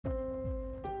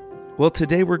Well,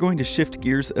 today we're going to shift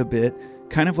gears a bit.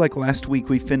 Kind of like last week,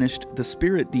 we finished the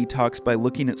spirit detox by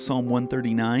looking at Psalm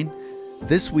 139.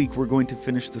 This week, we're going to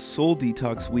finish the soul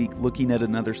detox week looking at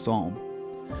another psalm.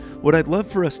 What I'd love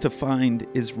for us to find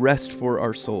is rest for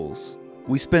our souls.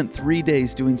 We spent 3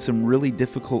 days doing some really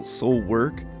difficult soul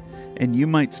work, and you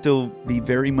might still be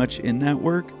very much in that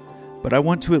work, but I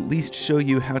want to at least show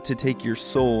you how to take your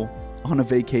soul on a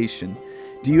vacation.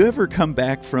 Do you ever come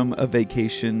back from a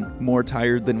vacation more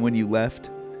tired than when you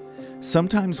left?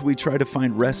 Sometimes we try to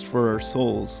find rest for our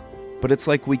souls, but it's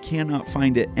like we cannot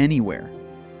find it anywhere.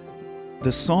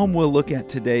 The psalm we'll look at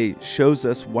today shows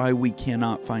us why we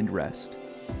cannot find rest.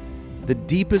 The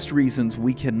deepest reasons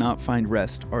we cannot find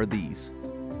rest are these.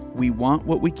 We want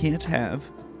what we can't have.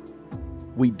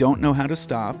 We don't know how to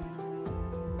stop.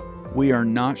 We are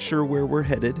not sure where we're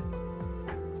headed.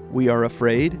 We are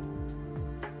afraid.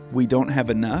 We don't have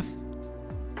enough,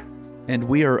 and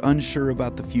we are unsure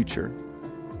about the future.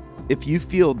 If you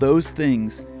feel those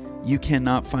things, you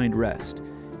cannot find rest.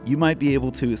 You might be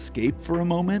able to escape for a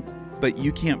moment, but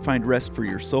you can't find rest for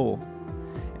your soul.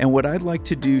 And what I'd like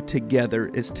to do together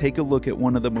is take a look at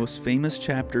one of the most famous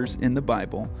chapters in the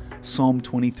Bible, Psalm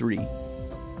 23,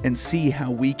 and see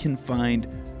how we can find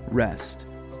rest.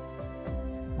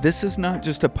 This is not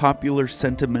just a popular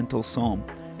sentimental psalm.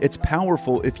 It's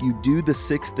powerful if you do the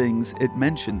 6 things it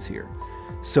mentions here.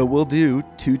 So we'll do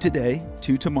 2 today,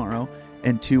 2 tomorrow,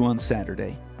 and 2 on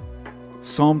Saturday.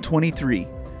 Psalm 23.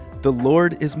 The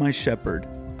Lord is my shepherd,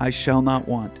 I shall not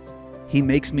want. He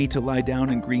makes me to lie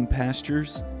down in green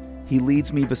pastures. He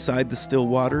leads me beside the still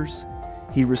waters.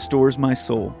 He restores my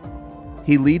soul.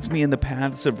 He leads me in the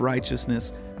paths of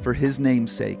righteousness for his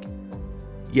name's sake.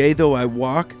 Yea, though I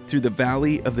walk through the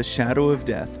valley of the shadow of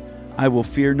death, I will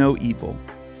fear no evil.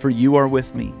 For you are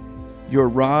with me. Your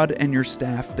rod and your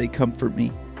staff, they comfort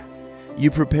me.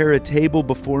 You prepare a table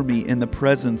before me in the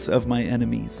presence of my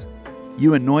enemies.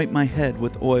 You anoint my head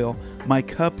with oil. My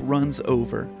cup runs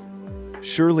over.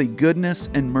 Surely goodness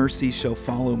and mercy shall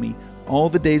follow me all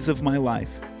the days of my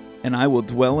life, and I will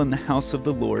dwell in the house of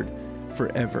the Lord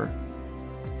forever.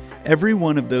 Every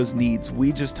one of those needs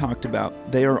we just talked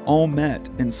about, they are all met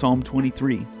in Psalm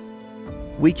 23.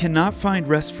 We cannot find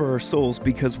rest for our souls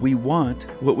because we want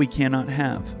what we cannot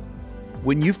have.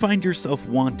 When you find yourself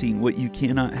wanting what you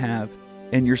cannot have,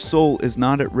 and your soul is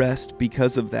not at rest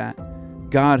because of that,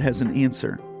 God has an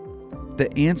answer.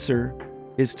 The answer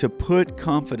is to put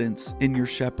confidence in your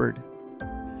shepherd.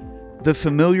 The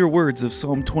familiar words of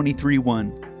Psalm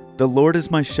 23:1, the Lord is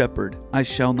my shepherd, I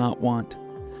shall not want.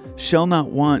 Shall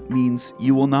not want means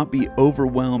you will not be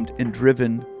overwhelmed and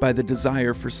driven by the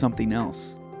desire for something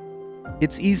else.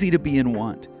 It's easy to be in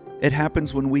want. It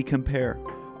happens when we compare.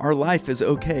 Our life is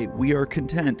okay. We are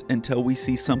content until we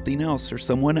see something else or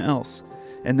someone else.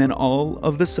 And then all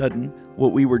of a sudden,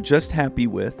 what we were just happy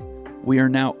with, we are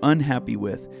now unhappy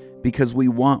with because we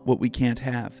want what we can't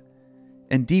have.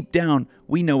 And deep down,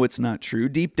 we know it's not true.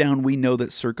 Deep down, we know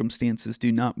that circumstances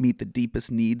do not meet the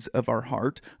deepest needs of our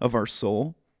heart, of our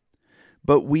soul.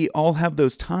 But we all have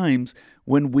those times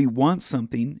when we want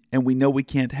something and we know we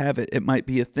can't have it. It might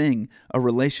be a thing, a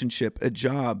relationship, a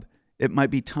job. It might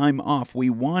be time off.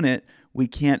 We want it, we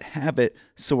can't have it,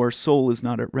 so our soul is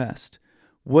not at rest.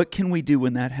 What can we do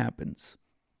when that happens?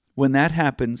 When that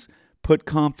happens, put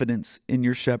confidence in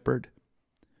your shepherd.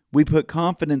 We put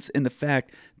confidence in the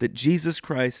fact that Jesus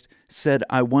Christ said,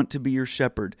 I want to be your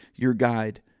shepherd, your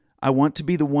guide. I want to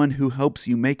be the one who helps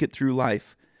you make it through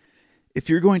life. If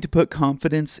you're going to put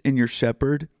confidence in your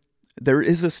shepherd, there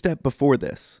is a step before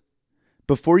this.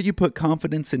 Before you put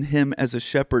confidence in him as a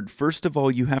shepherd, first of all,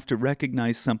 you have to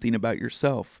recognize something about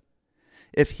yourself.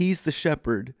 If he's the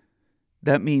shepherd,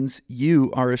 that means you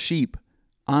are a sheep.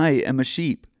 I am a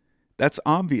sheep. That's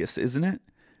obvious, isn't it?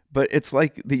 But it's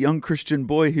like the young Christian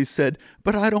boy who said,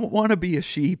 but I don't want to be a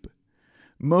sheep.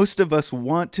 Most of us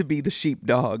want to be the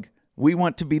sheepdog. We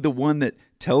want to be the one that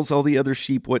tells all the other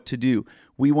sheep what to do.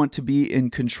 We want to be in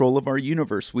control of our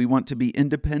universe. We want to be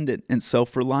independent and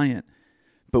self-reliant.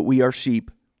 But we are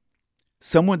sheep.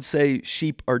 Some would say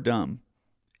sheep are dumb.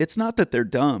 It's not that they're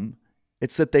dumb.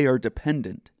 It's that they are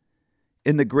dependent.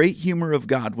 In the great humor of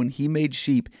God, when he made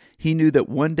sheep, he knew that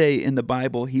one day in the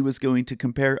Bible, he was going to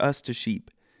compare us to sheep.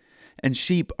 And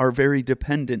sheep are very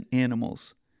dependent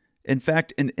animals. In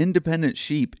fact, an independent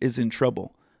sheep is in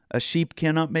trouble. A sheep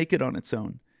cannot make it on its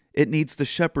own. It needs the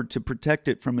shepherd to protect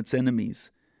it from its enemies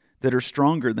that are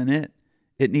stronger than it.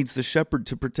 It needs the shepherd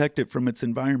to protect it from its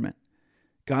environment.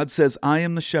 God says, I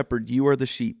am the shepherd, you are the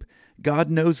sheep. God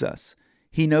knows us.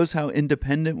 He knows how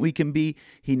independent we can be.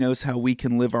 He knows how we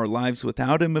can live our lives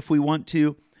without him if we want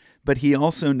to. But he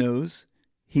also knows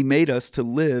He made us to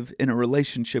live in a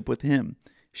relationship with Him.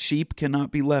 Sheep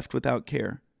cannot be left without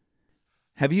care.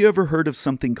 Have you ever heard of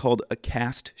something called a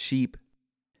cast sheep?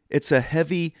 It's a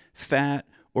heavy, fat,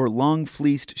 or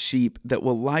long-fleeced sheep that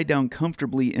will lie down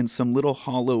comfortably in some little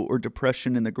hollow or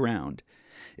depression in the ground.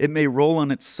 It may roll on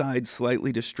its side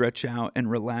slightly to stretch out and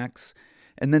relax,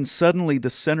 and then suddenly the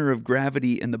center of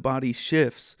gravity in the body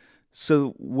shifts,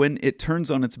 so when it turns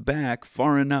on its back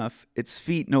far enough, its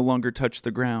feet no longer touch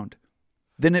the ground.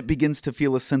 Then it begins to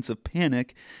feel a sense of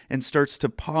panic and starts to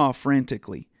paw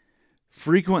frantically.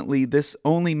 Frequently, this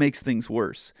only makes things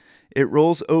worse. It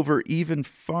rolls over even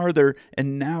farther,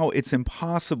 and now it's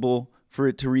impossible for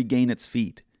it to regain its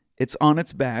feet. It's on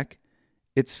its back,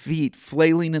 its feet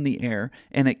flailing in the air,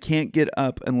 and it can't get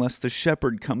up unless the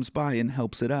shepherd comes by and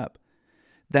helps it up.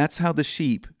 That's how the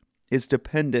sheep is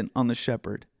dependent on the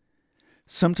shepherd.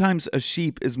 Sometimes a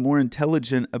sheep is more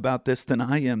intelligent about this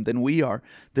than we are.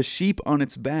 The sheep on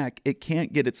its back, it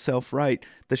can't get itself right.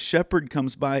 The shepherd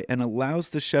comes by and allows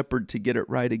the shepherd to get it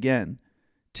right again,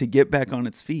 to get back on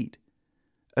its feet.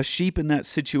 A sheep in that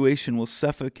situation will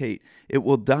suffocate. It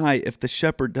will die if the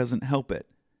shepherd doesn't help it.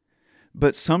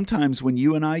 But sometimes when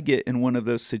you and I get in one of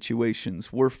those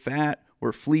situations, we're fat,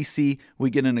 we're fleecy,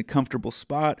 we get in a comfortable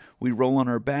spot, we roll on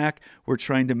our back, we're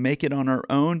trying to make it on our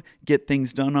own, get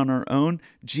things done on our own.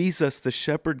 Jesus, the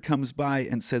shepherd, comes by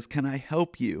and says, "Can I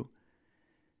help you?"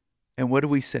 And what do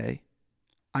we say?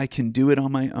 "I can do it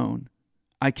on my own.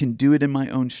 I can do it in my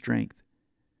own strength.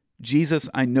 Jesus,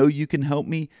 I know you can help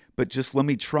me, but just let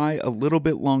me try a little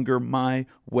bit longer my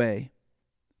way.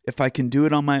 If I can do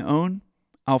it on my own,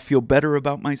 I'll feel better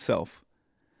about myself.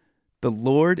 The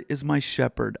Lord is my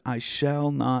shepherd, I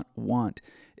shall not want."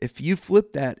 If you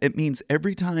flip that, it means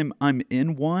every time I'm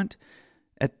in want,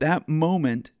 at that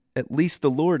moment, at least the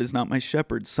Lord is not my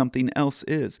shepherd. Something else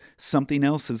is. Something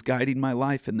else is guiding my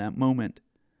life in that moment.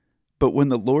 But when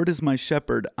the Lord is my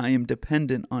shepherd, I am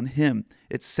dependent on Him.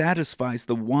 It satisfies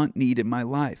the want need in my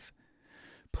life.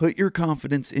 Put your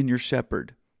confidence in your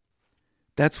shepherd.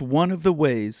 That's one of the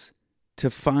ways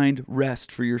to find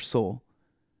rest for your soul.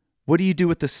 What do you do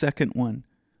with the second one?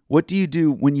 What do you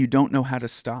do when you don't know how to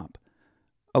stop?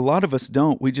 A lot of us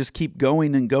don't. We just keep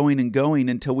going and going and going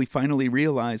until we finally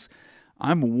realize,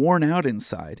 I'm worn out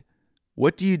inside.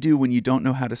 What do you do when you don't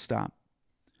know how to stop?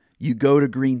 You go to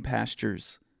green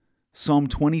pastures. Psalm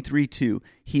 23:2,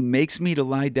 He makes me to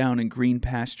lie down in green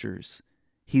pastures.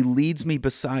 He leads me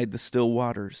beside the still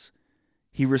waters.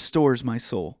 He restores my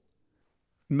soul.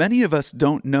 Many of us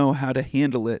don't know how to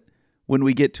handle it when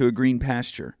we get to a green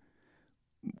pasture.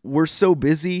 We're so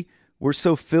busy, we're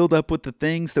so filled up with the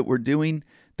things that we're doing,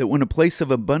 that when a place of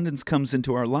abundance comes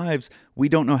into our lives, we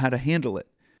don't know how to handle it.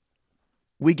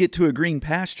 We get to a green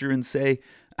pasture and say,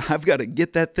 I've got to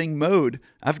get that thing mowed.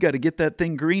 I've got to get that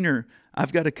thing greener.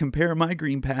 I've got to compare my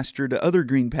green pasture to other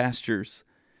green pastures.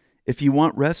 If you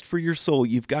want rest for your soul,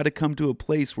 you've got to come to a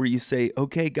place where you say,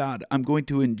 okay, God, I'm going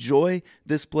to enjoy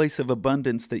this place of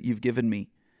abundance that you've given me.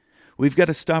 We've got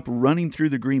to stop running through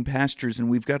the green pastures and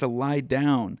we've got to lie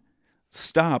down.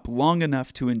 Stop long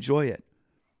enough to enjoy it.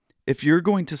 If you're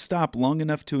going to stop long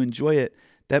enough to enjoy it,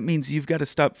 that means you've got to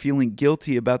stop feeling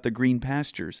guilty about the green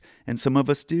pastures. And some of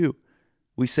us do.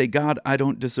 We say, God, I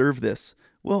don't deserve this.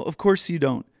 Well, of course you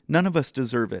don't. None of us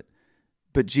deserve it.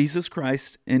 But Jesus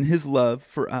Christ, in His love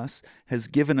for us, has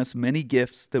given us many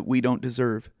gifts that we don't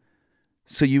deserve.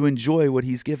 So you enjoy what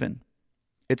He's given.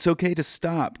 It's okay to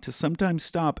sometimes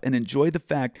stop and enjoy the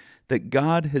fact that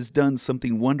God has done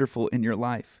something wonderful in your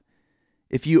life.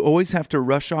 If you always have to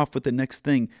rush off with the next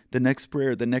thing, the next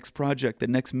prayer, the next project, the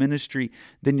next ministry,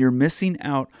 then you're missing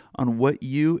out on what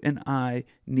you and I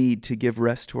need to give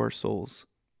rest to our souls.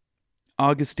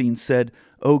 Augustine said,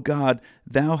 O God,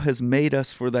 Thou hast made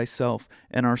us for Thyself,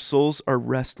 and our souls are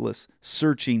restless,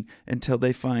 searching until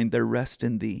they find their rest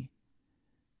in Thee.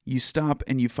 You stop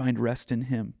and you find rest in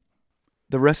Him.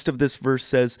 The rest of this verse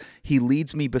says, He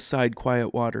leads me beside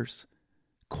quiet waters.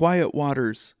 Quiet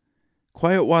waters.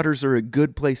 Quiet waters are a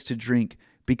good place to drink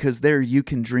because there you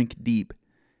can drink deep.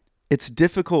 It's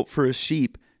difficult for a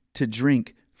sheep to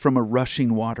drink from a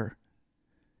rushing water.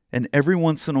 And every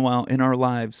once in a while in our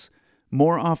lives,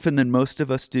 more often than most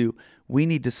of us do, we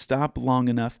need to stop long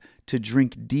enough to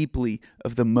drink deeply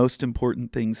of the most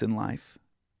important things in life.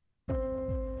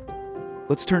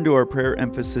 Let's turn to our prayer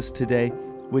emphasis today,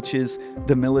 which is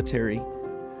the military.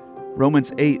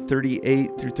 Romans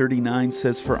 8:38-39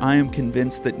 says, For I am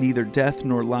convinced that neither death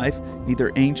nor life,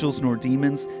 neither angels nor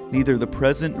demons, neither the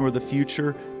present nor the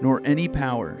future, nor any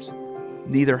powers,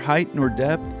 neither height nor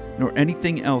depth, nor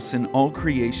anything else in all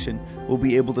creation will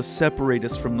be able to separate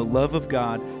us from the love of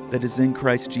God that is in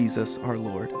Christ Jesus our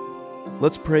Lord.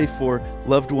 Let's pray for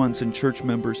loved ones and church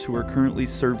members who are currently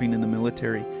serving in the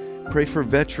military. Pray for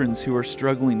veterans who are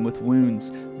struggling with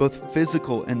wounds, both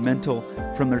physical and mental,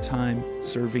 from their time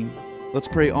serving. Let's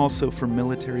pray also for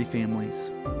military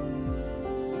families.